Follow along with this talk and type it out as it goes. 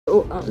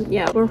Oh,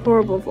 yeah, we're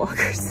horrible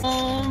vloggers.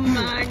 Oh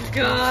my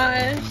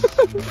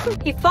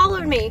gosh. He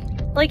followed me.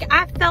 Like,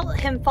 I felt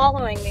him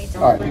following me.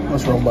 All right,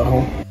 let's roll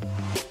butthole.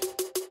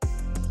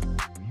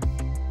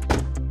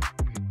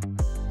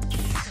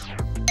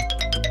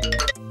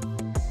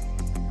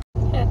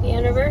 Happy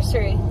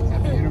anniversary.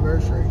 Happy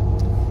anniversary.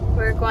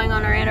 We're going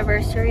on our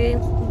anniversary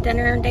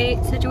dinner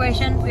date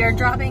situation. We are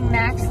dropping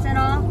Maxton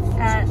off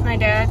at my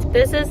dad's.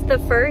 This is the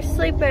first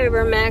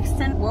sleepover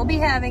Maxton will be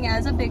having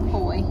as a big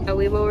boy.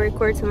 We will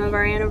record some of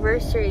our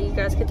anniversary. You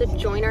guys get to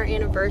join our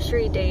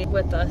anniversary date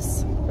with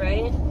us,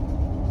 right?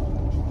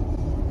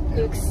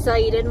 You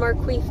excited,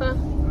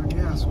 Marquifa? I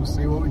guess we'll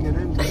see what we get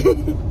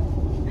into.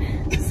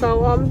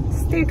 So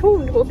stay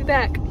tuned, we'll be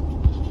back.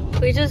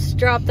 We just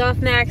dropped off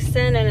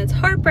Maxton and it's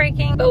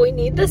heartbreaking, but we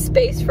need the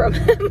space from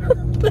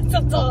him. That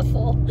sounds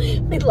awful.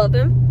 We love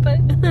him, but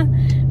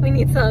we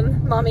need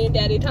some mommy and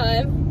daddy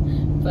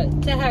time. But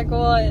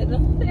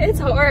daggone, it's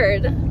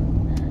hard.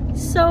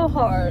 So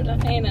hard,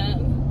 ain't it?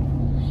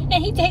 And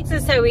he takes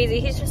it so easy.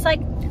 He's just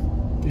like,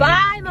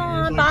 bye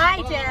mom,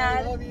 bye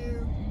dad. I love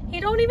you. He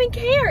don't even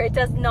care. It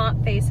does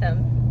not faze him.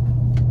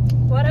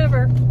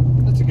 Whatever.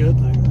 That's a good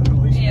thing. At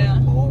least Yeah.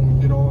 you don't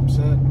get all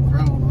upset and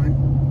cry all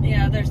night.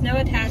 Yeah, there's no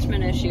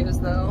attachment issues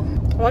though.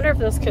 I wonder if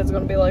this kid's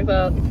gonna be like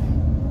that.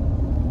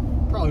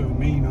 Probably with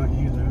me, not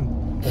you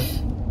though.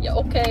 Yeah,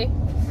 okay.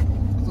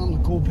 'Cause I'm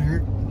the cool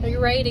parent. Are you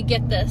ready to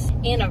get this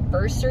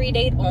anniversary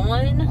date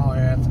on? Oh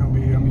yeah, it's gonna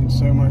be, I mean,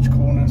 so much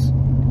coolness.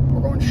 We're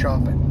going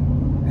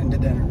shopping and to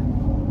dinner.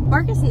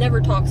 Marcus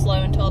never talks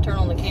slow until I turn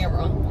on the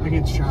camera. I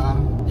get shy.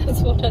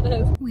 That's what it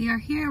is. We are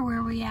here. Where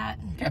are we at?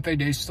 Cafe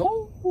de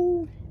Sol.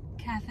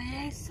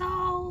 Cafe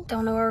Sol.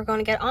 Don't know where we're going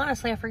to get.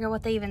 Honestly, I forget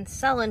what they even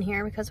sell in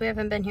here because we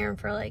haven't been here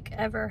for like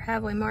ever,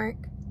 have we, Mark?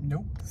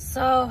 Nope.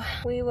 So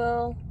we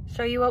will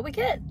show you what we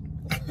get.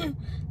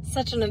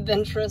 Such an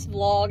adventurous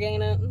vlog,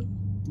 ain't it?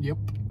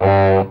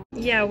 Yep.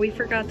 Yeah, we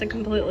forgot to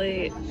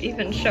completely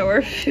even show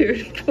our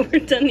food before we're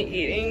done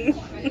eating.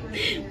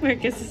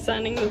 Marcus is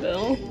signing the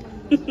bill.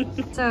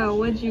 So,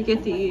 what'd you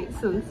get to eat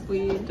since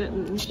we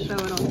didn't show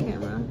it on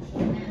camera?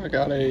 I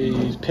got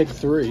a pick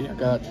 3. I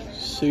got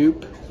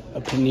soup,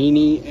 a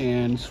panini,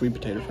 and sweet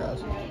potato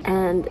fries.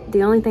 And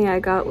the only thing I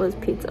got was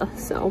pizza,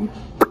 so.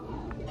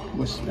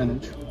 With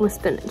spinach. With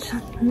spinach.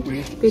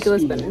 With Pizza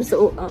with spinach.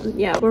 So,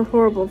 yeah, we're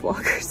horrible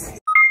vloggers.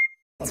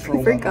 I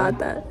forgot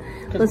that.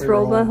 Let's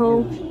roll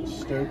butthole.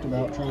 Stoked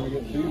about trying to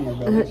get food in our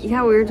bellies.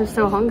 Yeah, we were just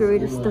so hungry.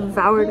 We just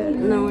devoured it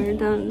and then we were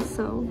done,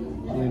 so.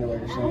 I don't know what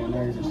you're saying.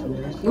 Now you're just so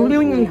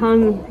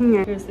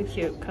Hungry. Here's the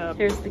cute cup.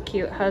 Here's the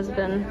cute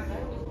husband.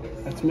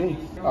 That's me.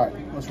 Alright,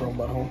 let's roll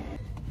butthole.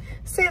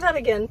 Say that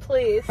again,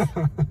 please.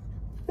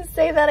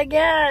 Say that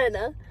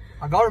again.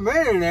 I got a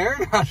man in there.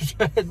 I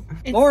said,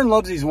 Lauren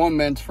loves these 1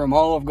 mints from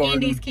Olive Garden.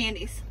 Andy's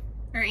candies.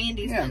 Or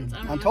Andy's Yeah, ones.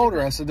 I told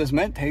her, I said, this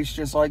mint tastes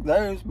just like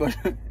those, but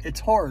it's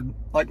hard.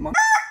 Like my...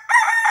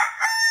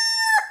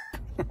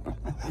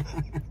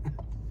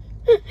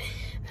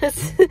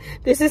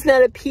 This is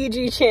not a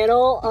PG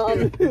channel.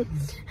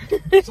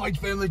 It's like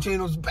Family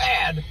Channel's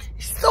bad.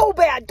 So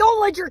bad.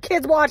 Don't let your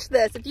kids watch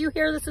this. If you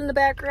hear this in the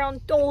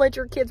background, don't let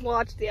your kids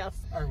watch this.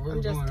 All right,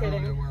 I'm just kidding. I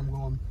don't know where I'm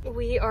going.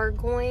 We are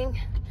going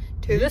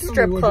to the tell me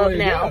strip which club way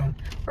to now. go.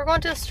 We're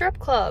going to the strip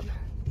club.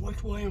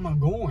 Which way am I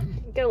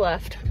going? Go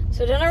left.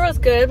 So dinner was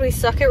good. We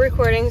suck at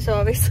recording, so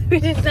obviously we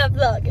did not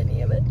vlog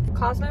any of it.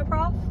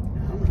 Cosmoprof?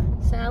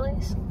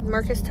 Sally's?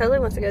 Marcus totally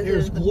wants to go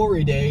Here's to the...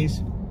 Glory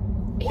Days.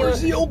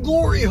 Where's the old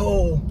glory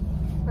hole?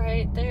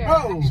 Right there.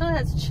 Oh. Actually,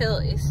 that's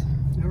Chili's.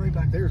 No, right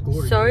back there's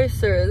Glory Sorry, Days.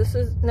 sir. This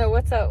is... No,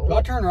 what's that? Do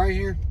I turn right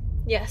here?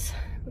 Yes.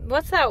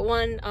 What's that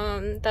one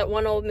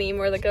old meme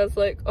where the guy's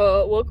like,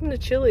 welcome to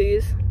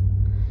Chili's.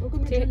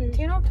 Welcome Do you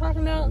know what I'm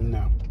talking about?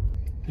 No.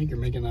 I think you're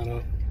making that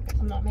up.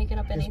 I'm not making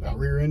up It's about anything.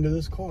 rear end of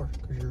this car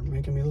because you're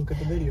making me look at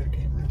the video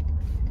camera.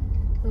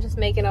 I'm just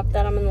making up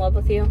that I'm in love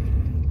with you.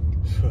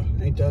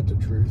 Ain't that the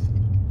truth?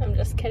 I'm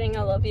just kidding.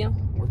 I love you.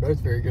 We're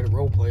both very good at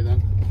role play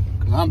then.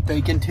 Because I'm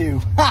faking too.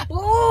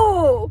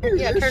 Whoa! Here,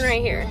 Yeah, turn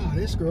right here. Wow,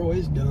 this girl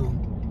is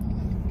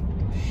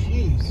dumb.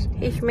 Jeez.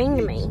 He's mean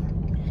to me.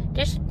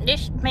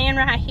 This man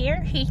right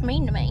here, he's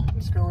mean to me.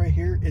 This girl right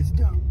here is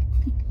dumb.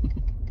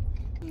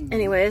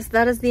 Anyways,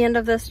 that is the end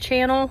of this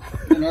channel.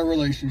 In our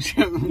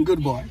relationship.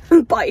 Goodbye.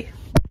 Bye.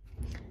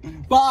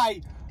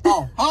 Bye.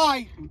 Oh,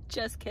 hi.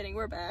 Just kidding.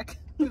 We're back.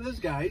 Look at this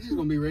guy. He's just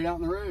going to be right out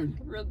in the road.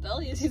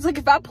 Rebellious. He's like,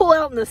 if I pull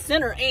out in the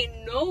center, ain't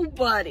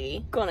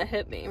nobody gonna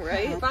hit me,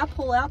 right? If I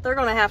pull out, they're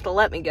gonna have to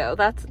let me go.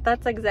 That's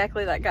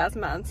exactly that guy's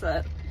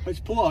mindset. Let's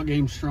pull out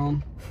game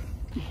strong.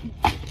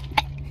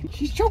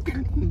 She's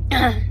choking.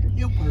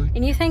 Help her.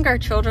 And you think our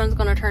children's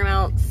gonna turn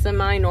out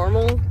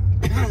semi-normal?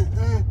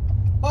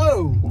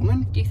 Oh,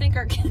 woman. Do you think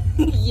our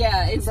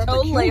yeah, it's About to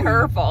totally kill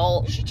her me.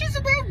 fault. She just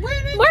about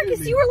ran into Marcus,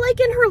 me. you were like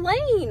in her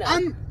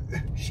lane.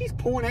 She's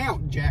pulling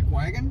out,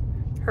 jackwagon.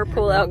 Her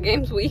pull-out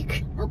game's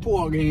weak. Her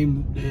pull-out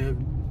game,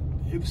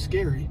 it was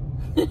scary.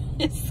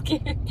 It's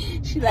scary.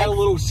 She Had a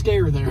little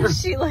scare there.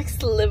 She likes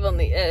to live on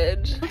the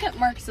edge. Look at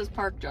Marcus's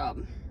park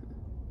job.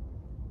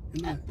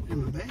 Isn't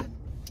that bad?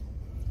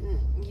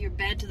 You're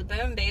bad to the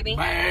bone, baby.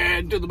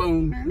 Bad to the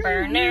bone.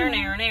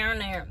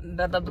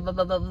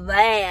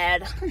 Bad.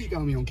 Because you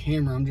got me on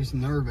camera, I'm just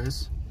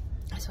nervous.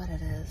 That's what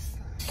it is.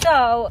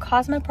 So,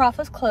 Cosmoprof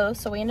was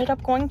closed, so we ended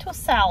up going to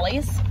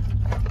Sally's.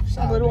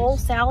 Little old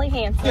Sally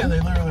Hansen. Yeah, they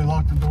literally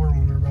locked the door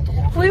when we were about to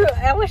walk.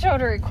 I wish I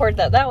would have recorded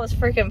that. That was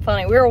freaking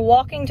funny. We were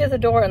walking to the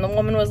door and the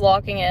woman was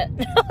locking it.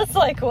 I was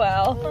like,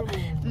 wow,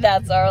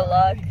 that's our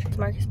luck.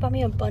 Marcus bought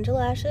me a bunch of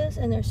lashes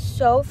and they're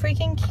so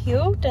freaking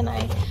cute and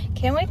I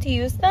can't wait to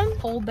use them.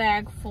 Whole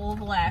bag full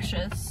of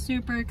lashes.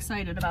 Super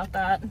excited about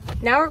that.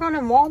 Now we're going to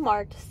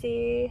Walmart to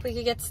see if we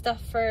could get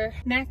stuff for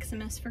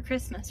Maximus for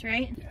Christmas,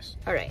 right? Yes.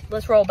 All right,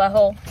 let's roll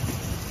butthole.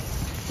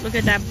 Look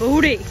at that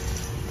booty.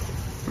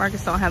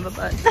 Marcus don't have a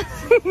butt.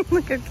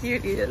 Look how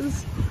cute he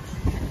is.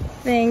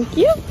 Thank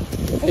you.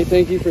 Hey,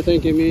 thank you for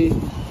thanking me.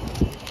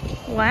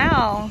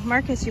 Wow.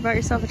 Marcus, you bought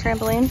yourself a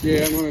trampoline?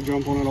 Yeah, I'm gonna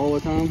jump on it all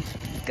the time.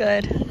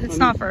 Good. It's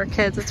not for our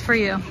kids, it's for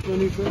you.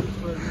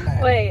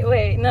 Wait.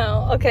 Wait,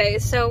 no. Okay,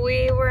 so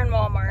we were in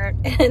Walmart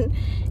and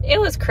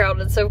it was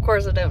crowded, so of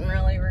course I didn't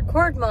really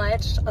record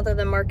much other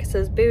than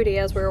Marcus's booty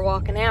as we were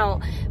walking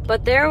out.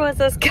 But there was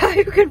this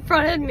guy who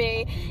confronted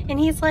me and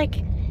he's like,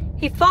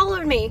 he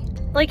followed me.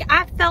 Like,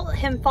 I felt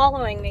him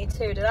following me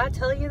too. Did I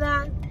tell you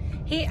that?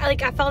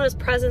 I felt his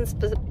presence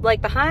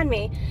like behind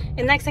me.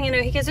 And next thing you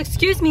know, he goes,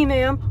 "Excuse me,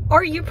 ma'am,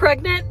 are you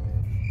pregnant?"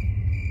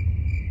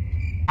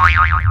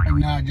 I'm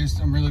not,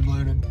 I'm really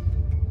bloated.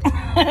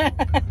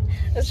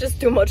 It's just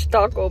too much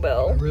Taco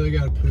Bell. I really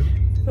gotta poop.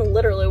 It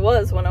literally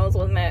was when I was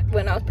when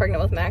I was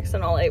pregnant with Max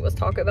and all I ate was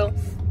Taco Bell.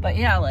 But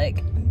yeah,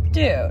 like,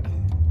 dude.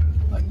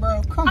 Like,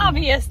 bro, come on.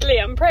 Obviously,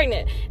 I'm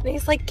pregnant. And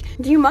he's like,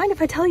 "Do you mind if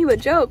I tell you a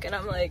joke?" And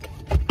I'm like,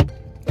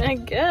 I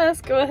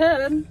guess, go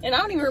ahead. And I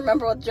don't even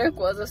remember what the joke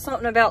was. It was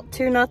something about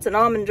 2 nuts and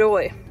almond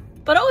joy.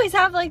 But I always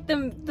have like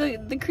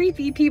the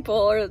creepy people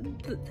or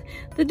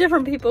the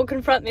different people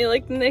confront me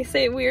like when they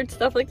say weird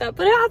stuff like that.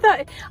 But I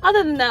thought,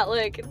 other than that,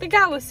 like, the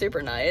guy was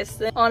super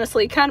nice. And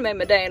honestly, kind of made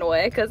my day in a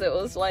way because it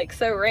was like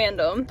so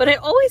random. But it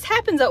always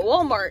happens at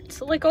Walmart.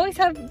 So, like, always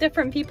have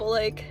different people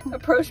like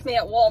approach me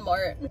at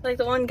Walmart. Like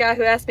the one guy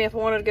who asked me if I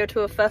wanted to go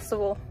to a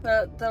festival.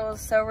 That was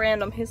so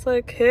random. He's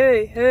like,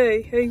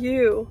 hey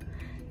you.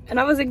 And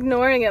I was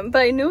ignoring him,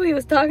 but I knew he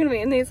was talking to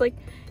me and he's like,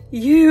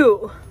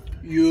 you.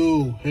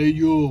 You, hey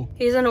you.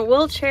 He's in a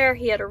wheelchair,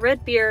 he had a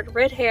red beard,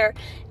 red hair,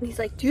 and he's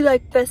like, "Do you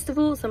like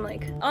festivals?" I'm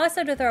like,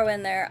 also to throw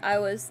in there, I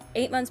was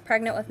 8 months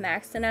pregnant with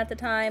Maxton at the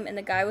time, and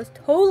the guy was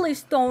totally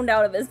stoned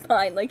out of his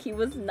mind, like he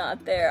was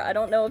not there. I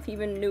don't know if he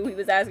even knew he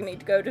was asking me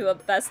to go to a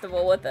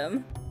festival with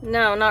him.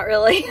 No, not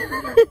really.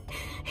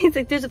 He's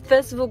like, "There's a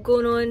festival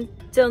going on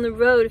down the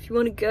road if you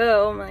want to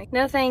go." I'm like,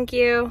 "No, thank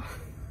you."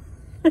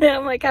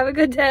 I'm like, "Have a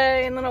good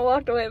day," and then I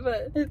walked away,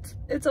 but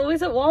it's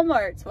always at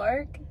Walmart,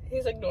 Mark.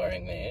 He's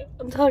ignoring me.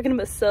 I'm talking to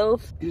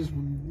myself. You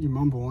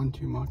mumble on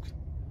too much.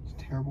 It's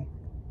terrible.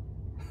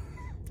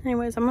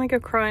 Anyways, I'm gonna go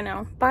cry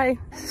now. Bye.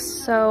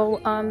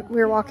 So,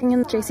 we're walking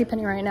in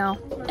JCPenney right now,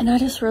 and I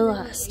just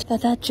realized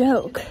that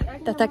joke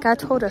that guy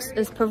told us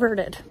is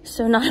perverted.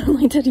 So not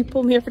only did he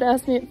pull me over to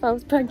ask me if I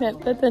was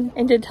pregnant, but then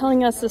ended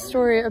telling us the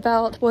story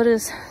about what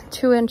is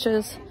 2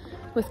 inches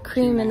with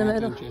cream in the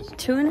middle.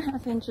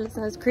 2.5 inches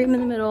that has cream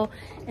in the middle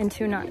and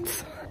 2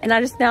 nuts. And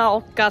I just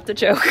now got the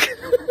joke.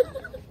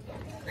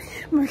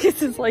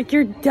 Marcus is like,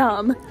 "You're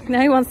dumb."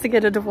 Now he wants to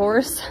get a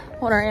divorce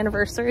on our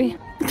anniversary.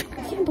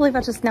 I can't believe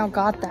I just now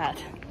got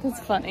that. That's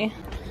funny.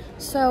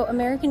 So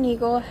American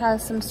Eagle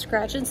has some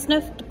scratch and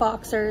sniffed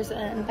boxers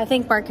and I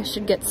think Marcus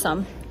should get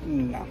some.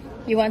 No.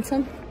 You want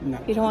some? No.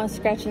 You don't want to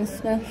scratch and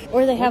sniff?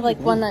 Or they have like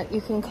one that you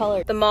can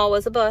color. The mall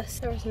was a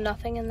bust. There was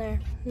nothing in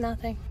there.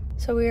 Nothing.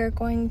 So we are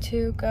going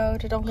to go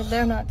to Dunkin'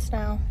 Donuts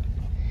now.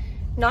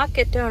 Not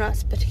get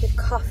donuts, but to get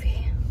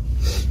coffee.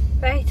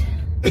 Right?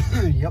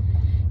 Yep.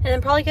 And then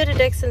probably go to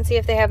Dick's and see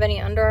if they have any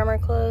Under Armour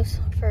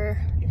clothes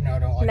for Even though I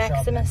don't like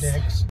Maximus. shopping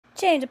at Dick's.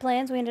 Change of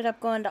plans. We ended up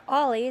going to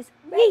Ollie's.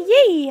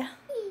 Yee!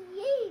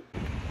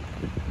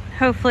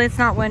 Hopefully it's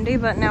not windy,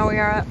 but now we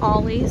are at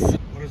Ollie's.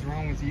 What is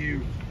wrong with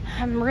you?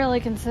 I'm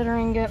really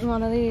considering getting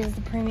one of these,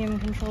 the premium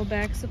control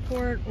back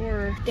support,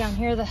 or down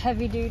here the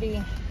heavy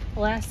duty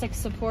elastic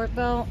support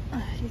belt.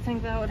 Do you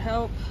think that would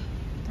help?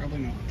 Probably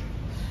not.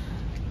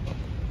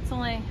 It's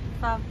only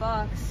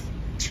 $5.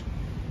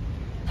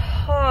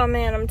 Oh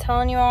man, I'm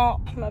telling you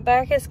all, my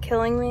back is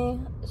killing me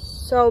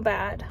so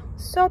bad.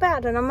 So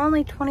bad, and I'm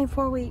only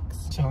 24 weeks.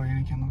 So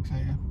Anakin looks at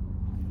you.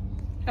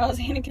 How's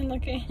Anakin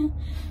looking?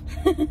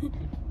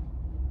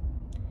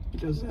 He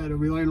does that. He'll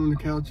be laying on the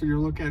couch and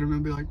you'll look at him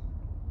and be like...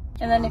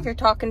 And then if you're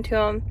talking to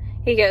him,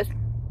 he goes...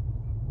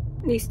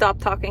 You stop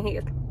talking, he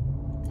goes...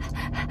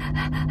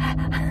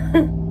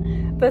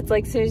 But it's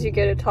like as soon as you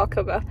go to talk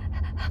about...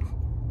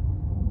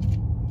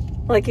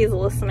 like he's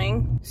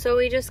listening. So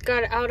we just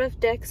got out of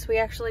Dick's. We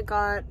actually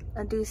got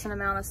a decent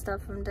amount of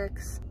stuff from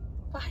Dick's.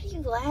 Why do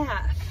you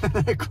laugh?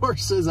 Of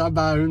course, says I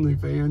buy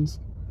OnlyFans.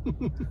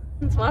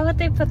 Why would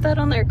they put that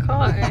on their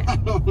car? I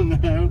don't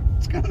know.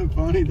 It's kind of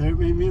funny though. It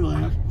made me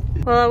laugh.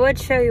 Well, I would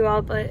show you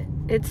all, but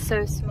it's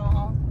so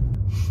small.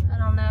 I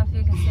don't know if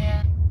you can see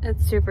it.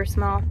 It's super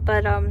small,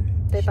 but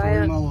they buy Story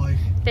of my life.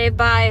 They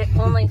buy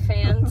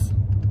OnlyFans.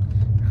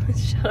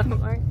 Shut up,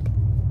 Mark.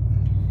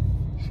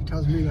 She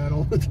tells me that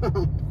all the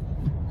time.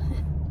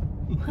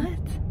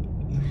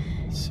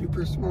 What?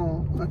 Super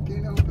small. I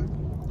can't help it.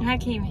 I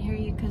can't even hear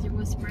you because you're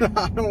whispering.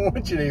 I don't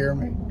want you to hear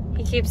me.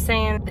 He keeps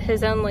saying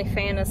his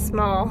OnlyFan is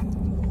small.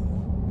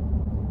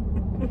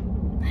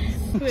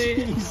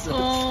 Wait.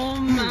 Oh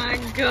my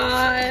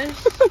gosh.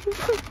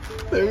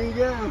 There you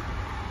go.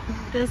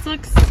 This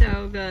looks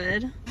so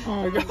good.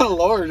 I got a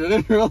large. I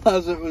didn't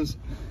realize it was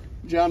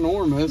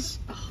ginormous.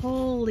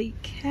 Holy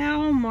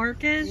cow,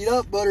 Marcus. Eat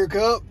up,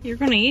 Buttercup. You're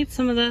gonna eat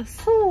some of this.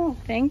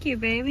 Thank you,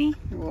 baby.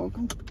 You're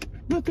welcome.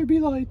 Let there be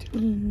light.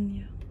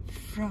 Yeah.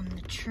 From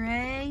the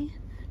tray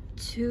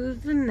to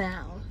the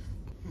mouth.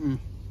 Mm.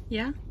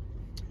 Yeah?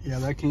 Yeah,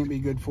 that can't be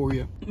good for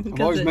you. I've Because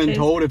always it been tastes-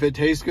 told if it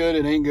tastes good,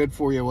 it ain't good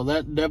for you. Well,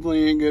 that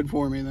definitely ain't good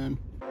for me then.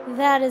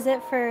 That is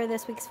it for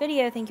this week's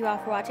video. Thank you all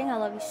for watching. I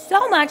love you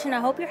so much, and I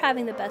hope you're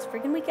having the best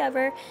freaking week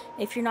ever.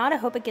 If you're not, I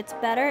hope it gets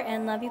better,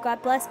 and love you.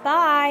 God bless.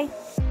 Bye.